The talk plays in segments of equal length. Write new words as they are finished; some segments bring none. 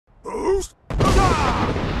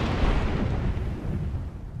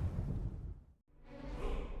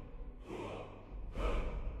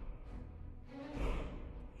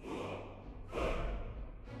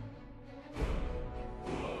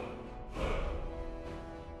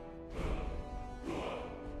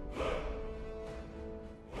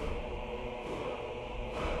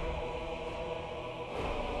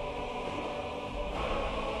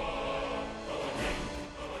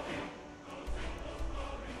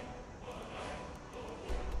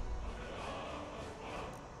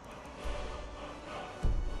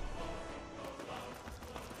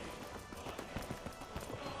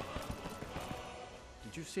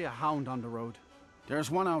see a hound on the road? There's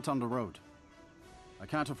one out on the road. I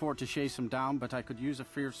can't afford to chase him down, but I could use a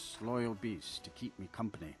fierce, loyal beast to keep me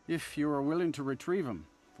company. If you are willing to retrieve him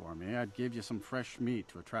for me, I'd give you some fresh meat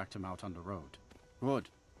to attract him out on the road. Good.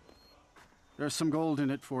 There's some gold in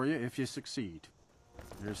it for you if you succeed.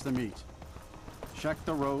 Here's the meat. Check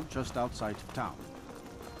the road just outside of town.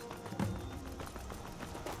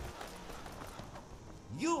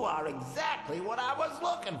 You are exactly what I was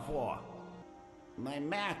looking for. My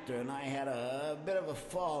master and I had a bit of a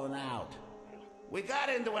falling out. We got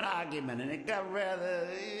into an argument and it got rather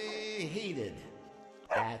heated.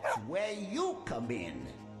 That's where you come in.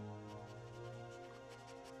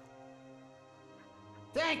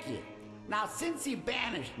 Thank you. Now, since he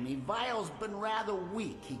banished me, Vile's been rather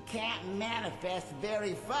weak. He can't manifest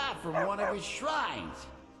very far from one of his shrines.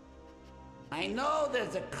 I know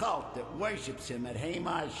there's a cult that worships him at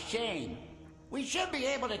Hamar's Shane. We should be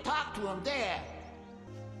able to talk to him there.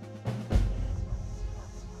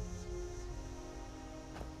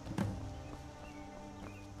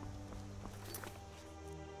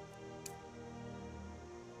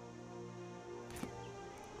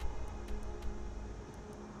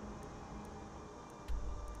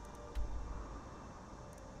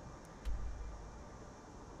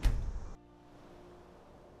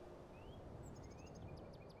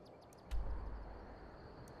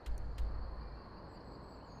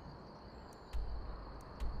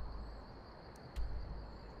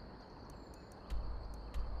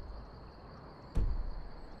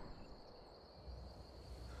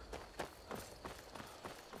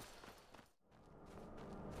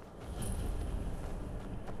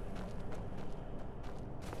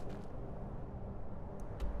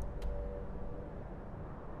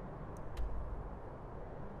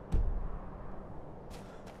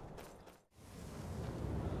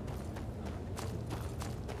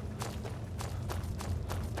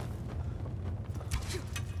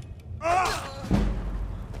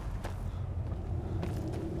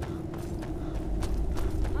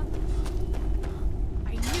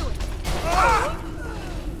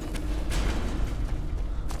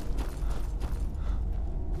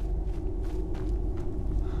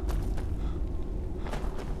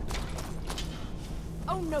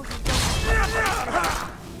 No, you don't.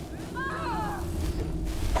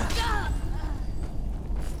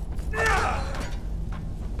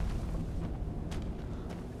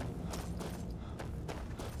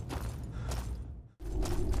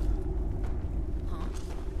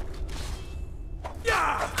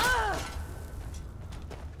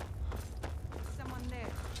 Someone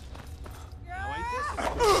there. Now ain't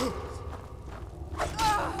this?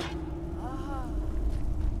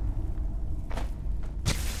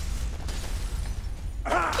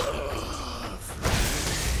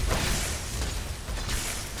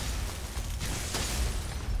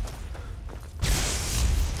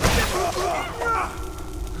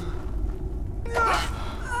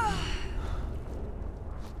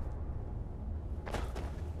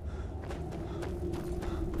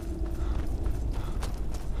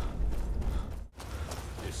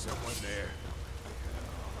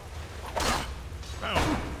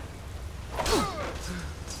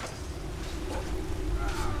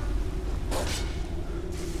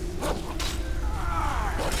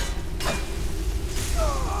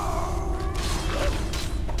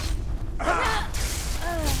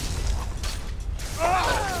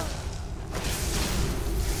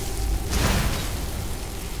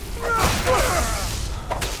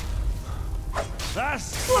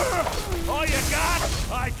 That's all you got?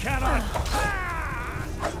 I cannot.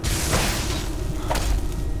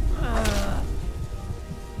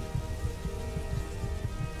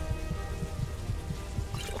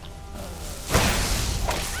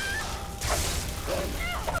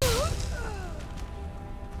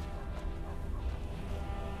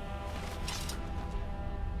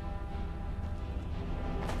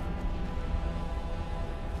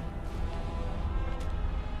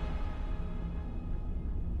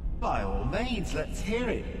 By all means, let's hear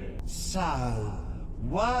it. So,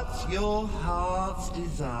 what's your heart's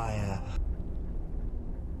desire?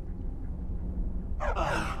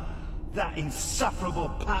 Oh, that insufferable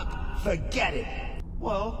pup, forget it!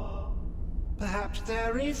 Well, perhaps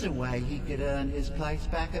there is a way he could earn his place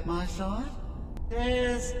back at my side.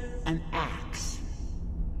 There's an axe.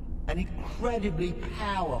 An incredibly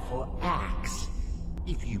powerful axe.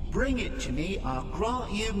 If you bring it to me, I'll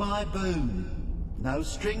grant you my boon. No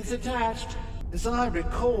strings attached. As I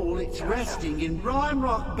recall, it's resting in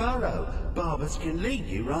Rhyme-Rock Burrow. Barbers can lead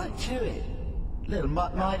you right to it. Little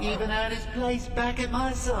Mutt might even earn his place back at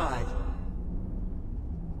my side.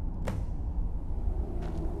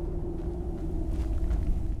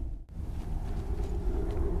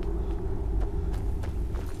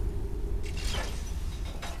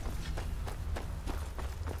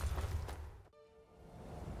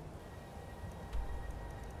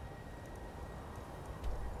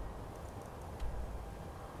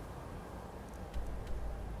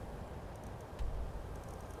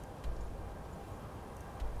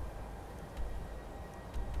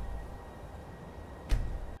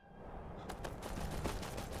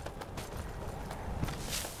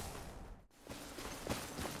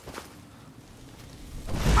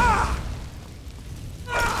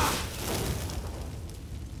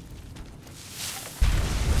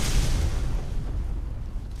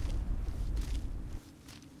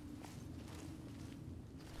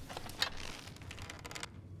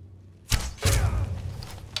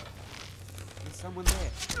 someone there.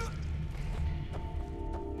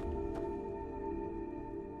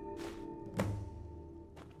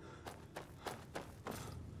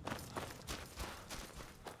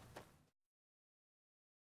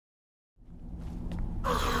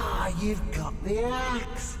 Ah, you've got the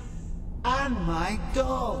axe. And my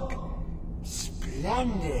dog.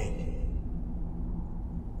 Splendid.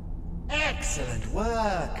 Excellent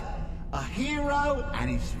work. A hero and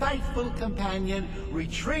his faithful companion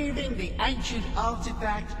retrieving the ancient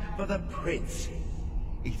artifact for the prince.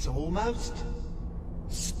 It's almost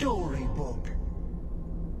storybook.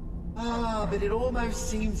 Ah, but it almost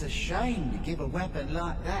seems a shame to give a weapon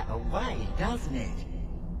like that away, doesn't it?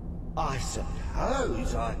 I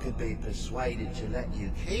suppose I could be persuaded to let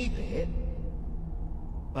you keep it.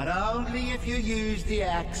 But only if you use the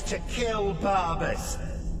axe to kill Barbas.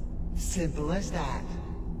 Simple as that.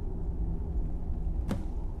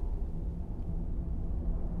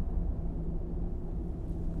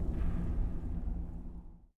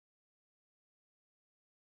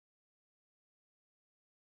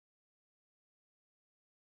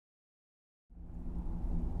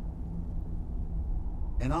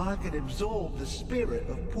 And I could absorb the spirit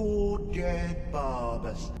of poor dead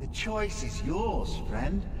Barbas. The choice is yours,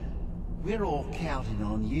 friend. We're all counting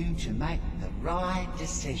on you to make the right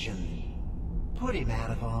decision. Put him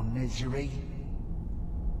out of our misery.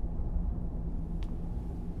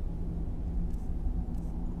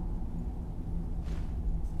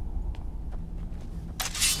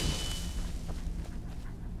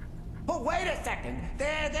 Oh, wait a second.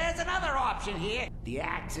 There's another option here. The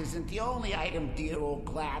axe isn't the only item dear old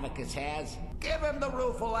Clavicus has. Give him the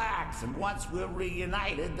Rueful Axe, and once we're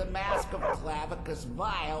reunited, the Masque of Clavicus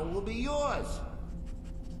Vile will be yours.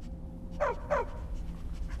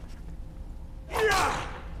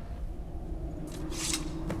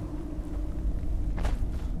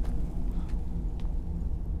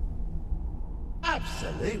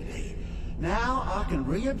 Absolutely. Now I can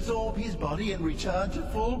reabsorb his body and return to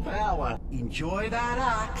full power. Enjoy that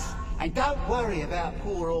axe, and don't worry about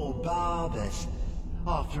poor old Barbas.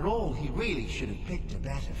 After all, he really should have picked a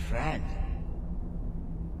better friend.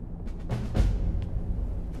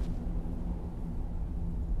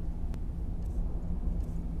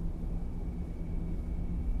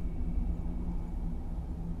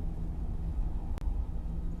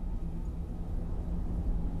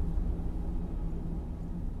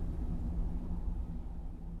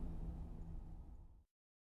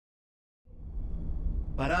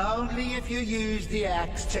 But only if you use the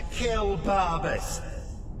axe to kill Barbas.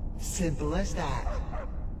 Simple as that.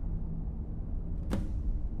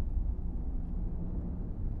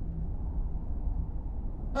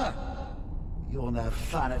 Huh. You're no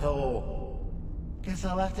fun at all. Guess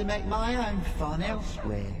I'll have to make my own fun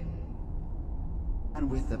elsewhere. And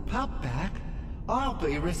with the pup back, I'll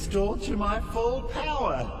be restored to my full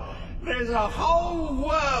power. There's a whole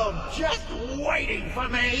world just waiting for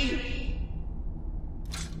me!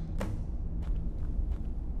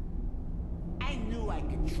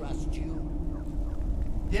 Trust you.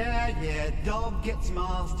 Yeah, dog gets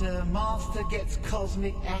master, master gets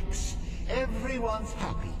cosmic axe. Everyone's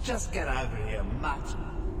happy. Just get over here, mutt.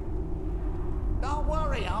 Don't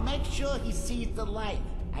worry, I'll make sure he sees the light.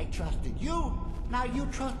 I trusted you, now you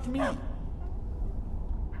trust me.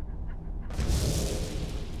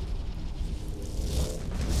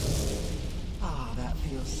 Ah, that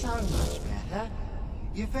feels so much better.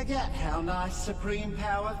 You forget how nice supreme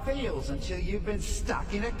power feels until you've been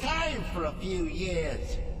stuck in a cave for a few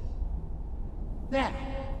years. Now,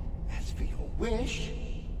 as for your wish,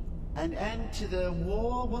 an end to the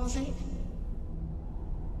war, was it?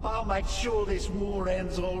 I'll make sure this war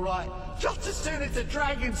ends all right, just as soon as the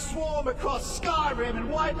dragons swarm across Skyrim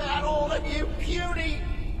and wipe out all of you puny...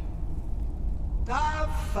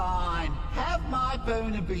 Oh, fine. Have my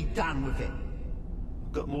boon and be done with it.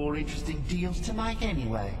 Got more interesting deals to make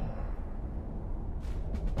anyway.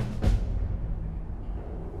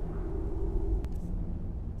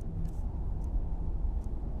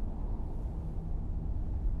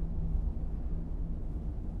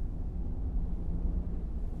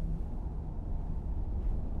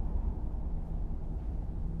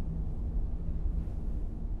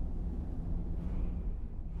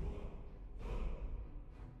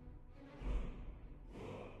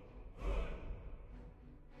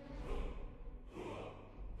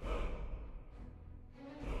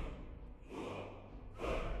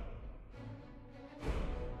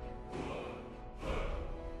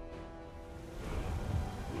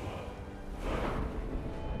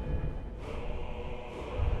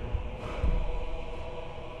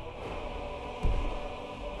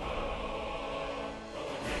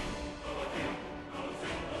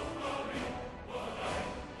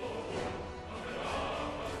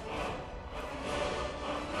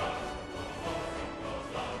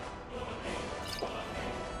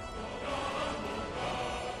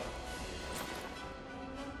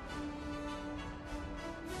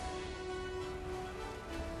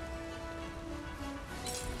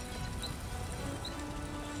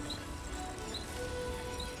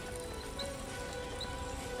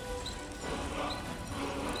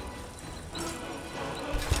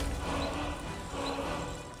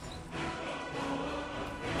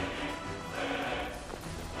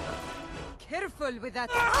 careful with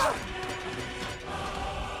that.